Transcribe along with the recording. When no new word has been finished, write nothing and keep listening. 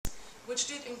which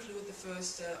did include the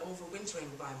first overwintering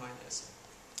by miners.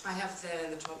 I have there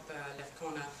in the top left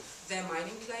corner their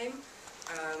mining claim.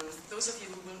 Those of you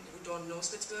who don't know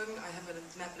Spitsbergen, I have a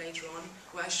map later on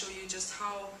where I show you just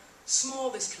how small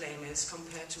this claim is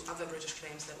compared to other British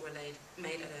claims that were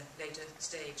made at a later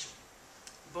stage.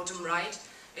 Bottom right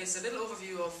is a little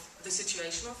overview of the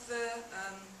situation of the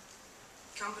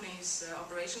company's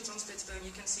operations on Spitsbergen.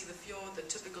 You can see the fjord, the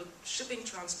typical shipping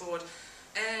transport,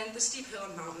 and the steep hill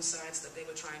and mountainsides that they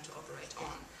were trying to operate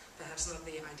on. Perhaps not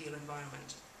the ideal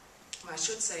environment. I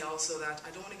should say also that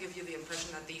I don't want to give you the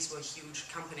impression that these were huge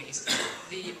companies.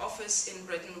 The office in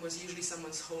Britain was usually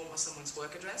someone's home or someone's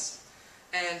work address.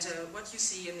 And what you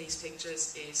see in these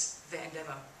pictures is their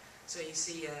endeavor. So you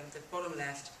see the bottom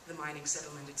left, the mining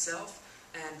settlement itself,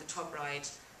 and the top right,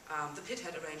 the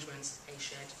pithead arrangements, a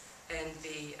shed, and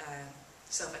the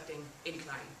self-acting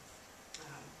incline.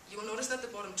 You will notice that the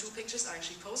bottom two pictures are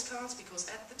actually postcards because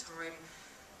at the time,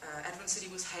 Advent City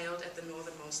was hailed as the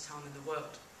northernmost town in the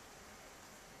world.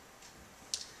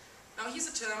 Now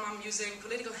here's a term I'm using,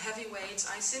 political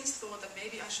heavyweights. I since thought that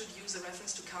maybe I should use a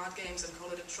reference to card games and call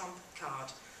it a trump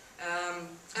card.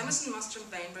 Emerson Mustrom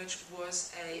Bainbridge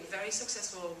was a very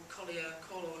successful collier,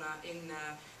 coal owner in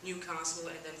Newcastle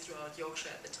and then throughout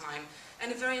Yorkshire at the time,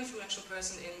 and a very influential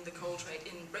person in the coal trade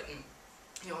in Britain.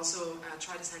 He also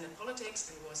tried his hand at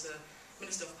politics and was a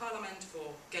Minister of Parliament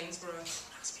for Gainsborough.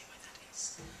 Don't ask me where that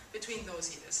is. Between those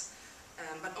years,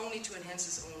 but only to enhance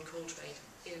his own coal trade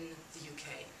in the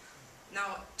UK.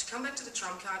 Now, to come back to the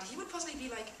trump card, he would possibly be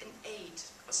like an 8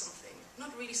 or something,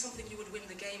 not really something you would win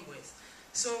the game with.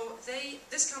 So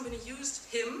this company used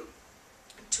him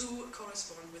to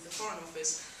correspond with the Foreign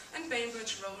Office, and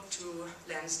Bainbridge wrote to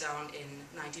Lansdowne in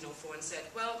 1904 and said,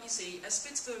 well, you see, as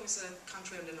Spitsbergen is a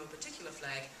country under no particular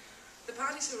flag, the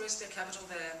parties who risk their capital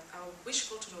there are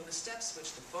wishful to know the steps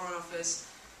which the Foreign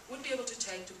Office would be able to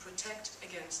take to protect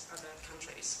against other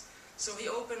countries. So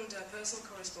he opened personal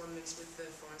correspondence with the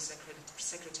Foreign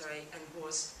Secretary and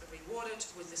was rewarded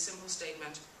with the simple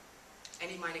statement,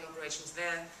 any mining operations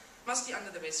there must be under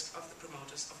the risk of the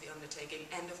promoters of the undertaking.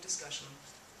 End of discussion.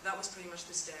 That was pretty much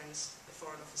the stance the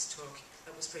Foreign Office took.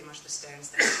 That was pretty much the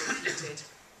stance that was repeated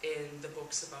in the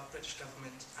books about British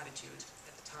government attitude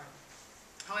at the time.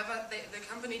 However, the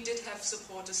company did have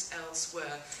supporters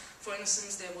elsewhere. For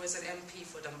instance, there was an MP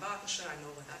for Dumbartonshire, I know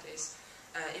what that is,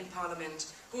 in Parliament,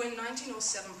 who in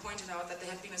 1907 pointed out that there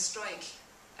had been a strike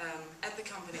at the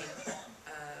company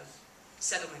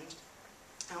settlement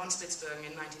on Spitsbergen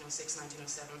in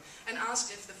 1906-1907, and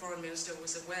asked if the Foreign Minister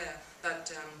was aware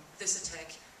that this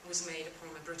attack was made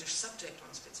upon a British subject on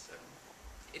Spitsbergen,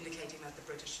 indicating that the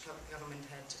British government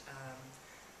had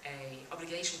an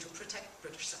obligation to protect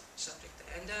British subject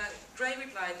there. And Gray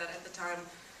replied that at the time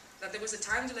that there was a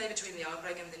time delay between the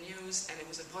outbreak and the news, and it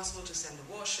was impossible to send a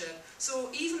warship. So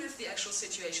even if the actual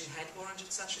situation had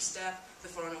warranted such a step, the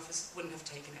Foreign Office wouldn't have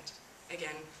taken it.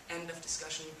 Again, end of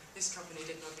discussion. This company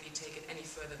did not really take it any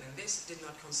further than this, did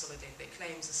not consolidate their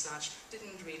claims as such,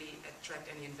 didn't really attract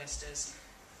any investors,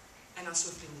 and I'll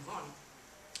swiftly move on.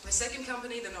 The second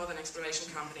company, the Northern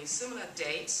Exploration Company, similar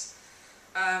dates.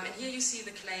 And here you see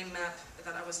the claim map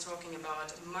that I was talking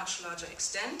about, much larger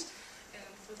extent.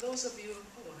 And for those of you,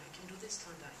 oh, I can do this,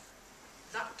 can't I?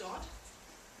 That dot,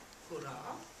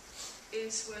 hurrah,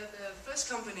 is where the first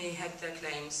company had their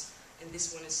claims, and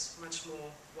this one is much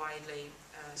more widely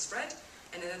spread.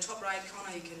 And in the top right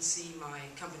corner you can see my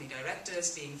company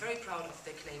directors being very proud of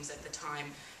their claims at the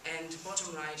time, and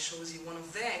bottom right shows you one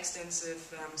of their extensive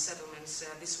settlements.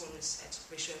 This one is at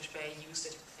Research Bay, used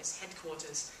it as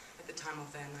headquarters at the time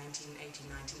of their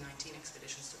 1918-1919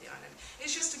 expeditions to the island.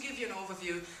 It's just to give you an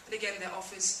overview, and again their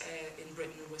office in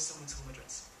Britain was someone's home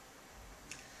address.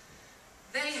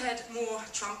 They had more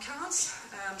trump cards,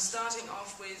 starting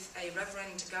off with a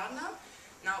Reverend Gardner.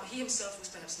 Now, he himself was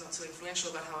perhaps not so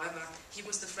influential, but however, he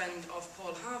was the friend of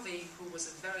Paul Harvey, who was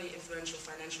a very influential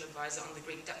financial advisor on the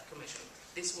Greek Debt Commission.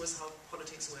 This was how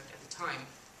politics worked at the time.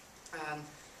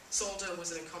 Salter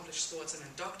was an accomplished sportsman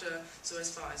and doctor, so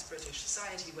as far as British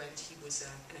society went, he was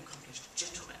an accomplished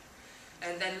gentleman.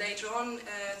 And then later on,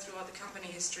 throughout the company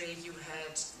history, you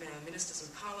had ministers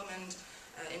in Parliament,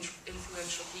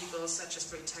 influential people such as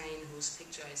Brittain, whose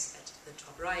picture is at the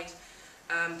top right.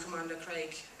 Commander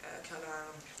Craig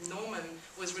Norman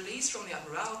was released from the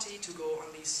Admiralty to go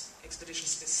on these expeditions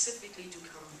specifically to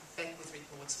come back with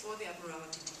reports for the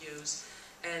Admiralty to use.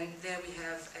 And there we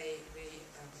have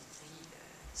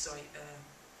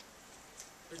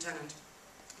Lieutenant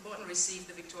Morton received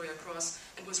the Victoria Cross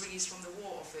and was released from the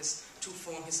War Office to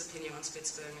form his opinion on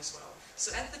Spitsbergen as well.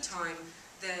 So at the time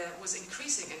there was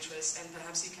increasing interest, and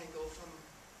perhaps you can go from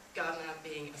Gardner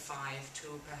being a 5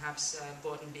 to perhaps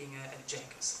Borden being a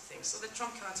jack or something. So the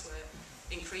trump cards were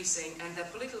increasing, and their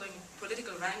political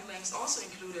wranglings also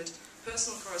included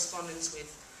personal correspondence with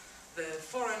the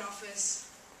Foreign Office,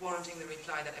 warranting the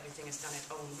reply that everything is done at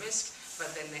own risk,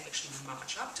 but then they actually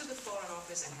march up to the Foreign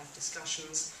Office and have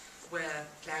discussions where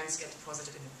plans get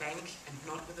deposited in a bank and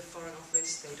not with the Foreign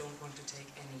Office. They don't want to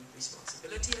take any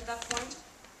responsibility at that point.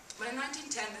 But in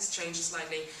 1910 this changes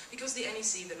slightly because the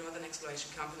NEC, the Northern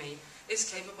Exploration Company, is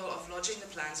capable of lodging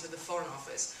the plans with the Foreign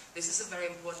Office. This is a very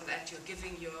important act. You're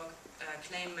giving your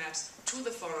claim maps to the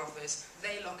Foreign Office.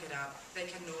 They lock it up. They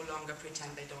can no longer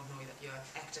pretend they don't know that you're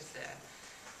active there.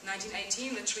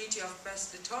 1918, the Treaty of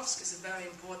Brest-Litovsk is a very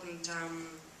important,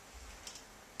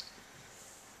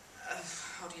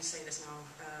 how do you say this now,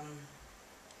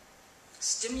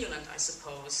 stimulant, I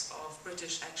suppose, of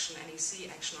British action, NEC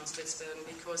action on Spitsbergen,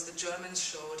 because the Germans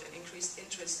showed an increased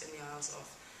interest in the Isles of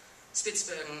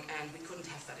Spitsbergen, and we couldn't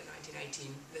have that in 1918.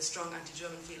 The strong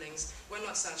anti-German feelings were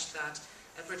not such that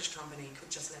a British company could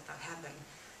just let that happen.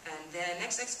 And their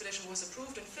next expedition was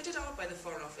approved and fitted out by the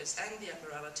Foreign Office and the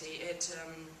Admiralty. It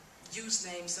used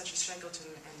names such as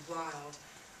Shackleton and Wild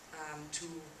to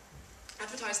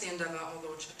advertise the endeavour,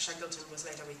 although Shackleton was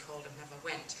later recalled and never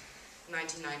went. In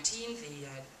 1919, the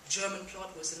German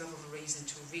plot was enough of a reason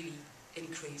to really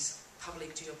increase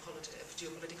public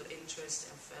geopolitical interest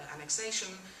of annexation.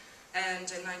 And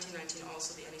in 1919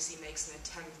 also the NEC makes an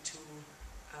attempt to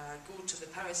go to the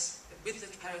Paris, with the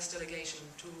Paris delegation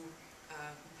to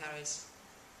Paris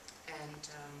and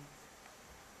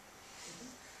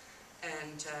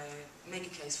make a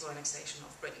case for annexation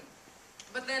of Britain.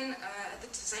 But then, at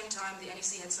the same time, the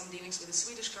NEC had some dealings with a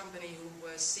Swedish company who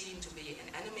was seen to be an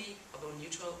enemy, although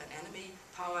neutral, an enemy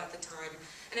power at the time.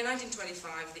 And in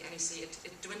 1925, the NEC,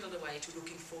 it dwindled away to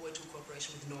looking forward to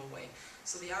cooperation with Norway.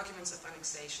 So the arguments of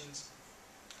annexations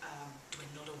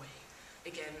dwindled away.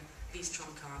 Again, these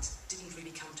trump cards didn't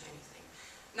really come to anything.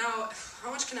 Now,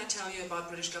 how much can I tell you about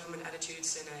British government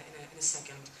attitudes in a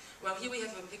second? Well, here we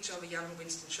have a picture of a young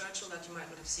Winston Churchill that you might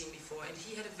not have seen before, and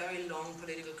he had a very long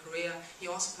political career. He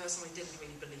also personally didn't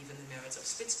really believe in the merits of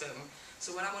Spitsbergen.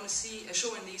 So what I want to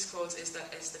show in these quotes is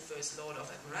that as the First Lord of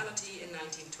Admiralty in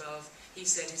 1912, he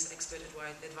said his expert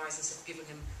advisors have given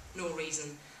him no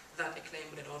reason that a claim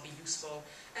would at all be useful.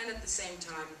 And at the same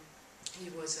time, he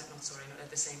was, not at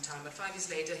the same time, but 5 years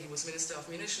later he was Minister of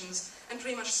Munitions and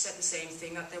pretty much said the same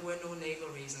thing, that there were no naval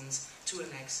reasons to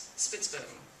annex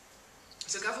Spitsbergen.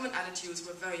 So government attitudes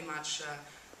were very much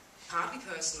partly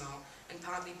personal and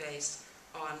partly based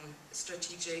on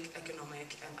strategic,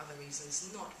 economic and other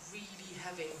reasons, not really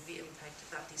having the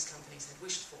impact that these companies had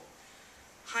wished for.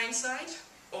 Hindsight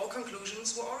or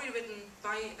conclusions were already written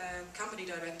by a company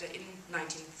director in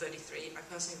 1933. I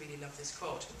personally really love this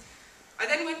quote. I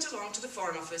then went along to the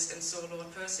Foreign Office and saw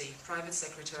Lord Percy, private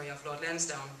secretary of Lord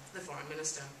Lansdowne, the Foreign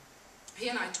Minister. He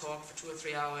and I talked for 2 or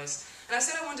 3 hours, and I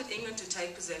said I wanted England to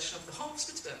take possession of the whole of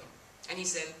Spitsbergen. And he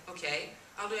said, okay,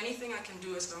 I'll do anything I can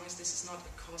do as long as this is not a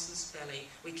casus belli.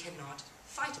 We cannot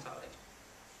fight about it.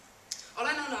 All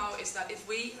I know now is that if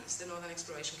we, as the Northern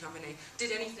Exploration Company,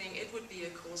 did anything, it would be a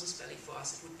casus belli for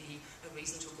us. It would be a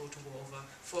reason to go to war over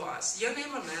for us. Your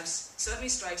name on maps certainly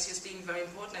strikes you as being very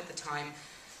important at the time,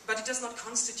 but it does not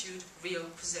constitute real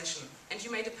possession, and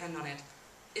you may depend on it.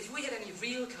 If we had any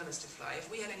real colours to fly, if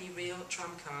we had any real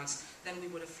trump cards, then we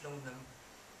would have flown them.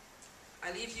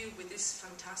 I leave you with this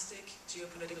fantastic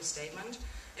geopolitical statement.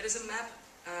 It is a map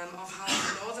of how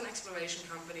the Northern Exploration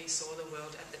Company saw the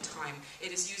world at the time.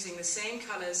 It is using the same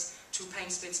colours to paint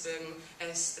Spitsbergen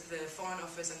as the Foreign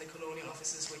Office and the colonial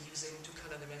officers were using to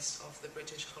colour the rest of the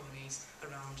British colonies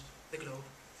around the globe.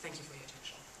 Thank you for your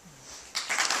attention.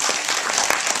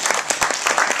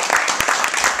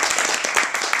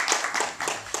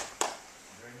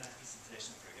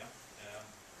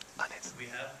 We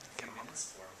have a few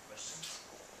minutes for questions.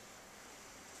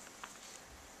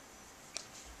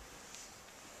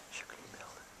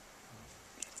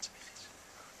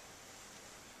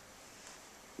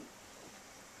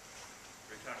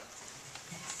 Ricardo.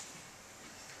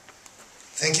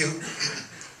 Thank you.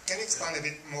 Can you expand a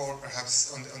bit more,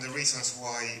 perhaps, on the reasons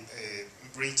why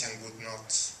Britain would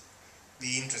not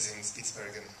be interested in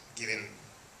Spitsbergen, given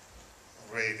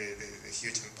already the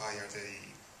huge empire they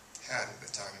had at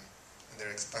the time? And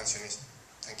their expansionism.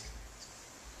 Thank you.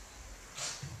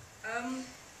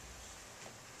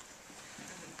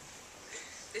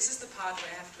 This is the part where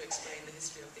I have to explain the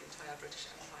history of the entire British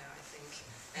Empire, I think,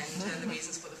 and the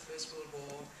reasons for the First World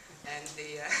War. And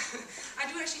the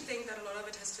I do actually think that a lot of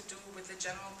it has to do with the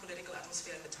general political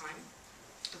atmosphere at the time,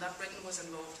 that Britain was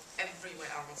involved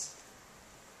everywhere else,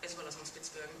 as well as on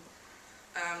Spitsbergen.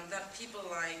 that people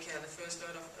like the First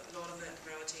Lord of the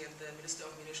Admiralty and the Minister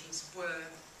of Munitions were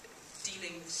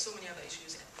dealing with so many other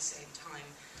issues at the same time.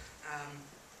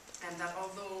 And that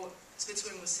although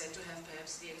Spitsbergen was said to have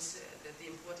perhaps the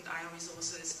important iron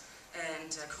resources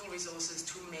and coal resources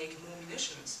to make more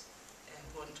munitions,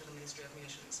 important to the Ministry of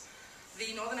Munitions,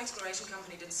 the Northern Exploration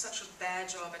Company did such a bad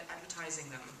job at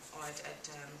advertising them, or at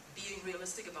being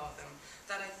realistic about them,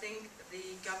 that I think the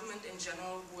government in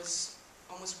general was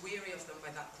almost weary of them by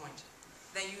that point.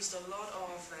 They used a lot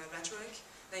of rhetoric,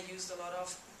 they used a lot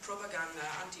of propaganda,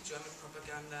 anti-German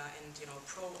propaganda, and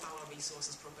pro-our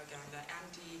resources propaganda,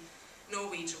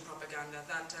 anti-Norwegian propaganda,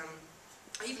 that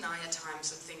even I at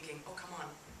times am thinking, oh come on,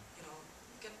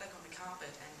 get back on the carpet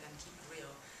and keep it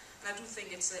real. And I do think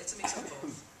it's a mix of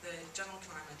both, the general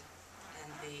climate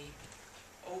and the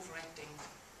overacting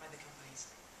by the companies.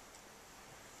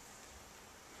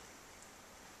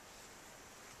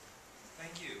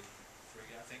 Thank you,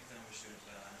 Frigga. I think then we should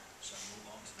shall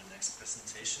move on to the next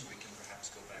presentation. We can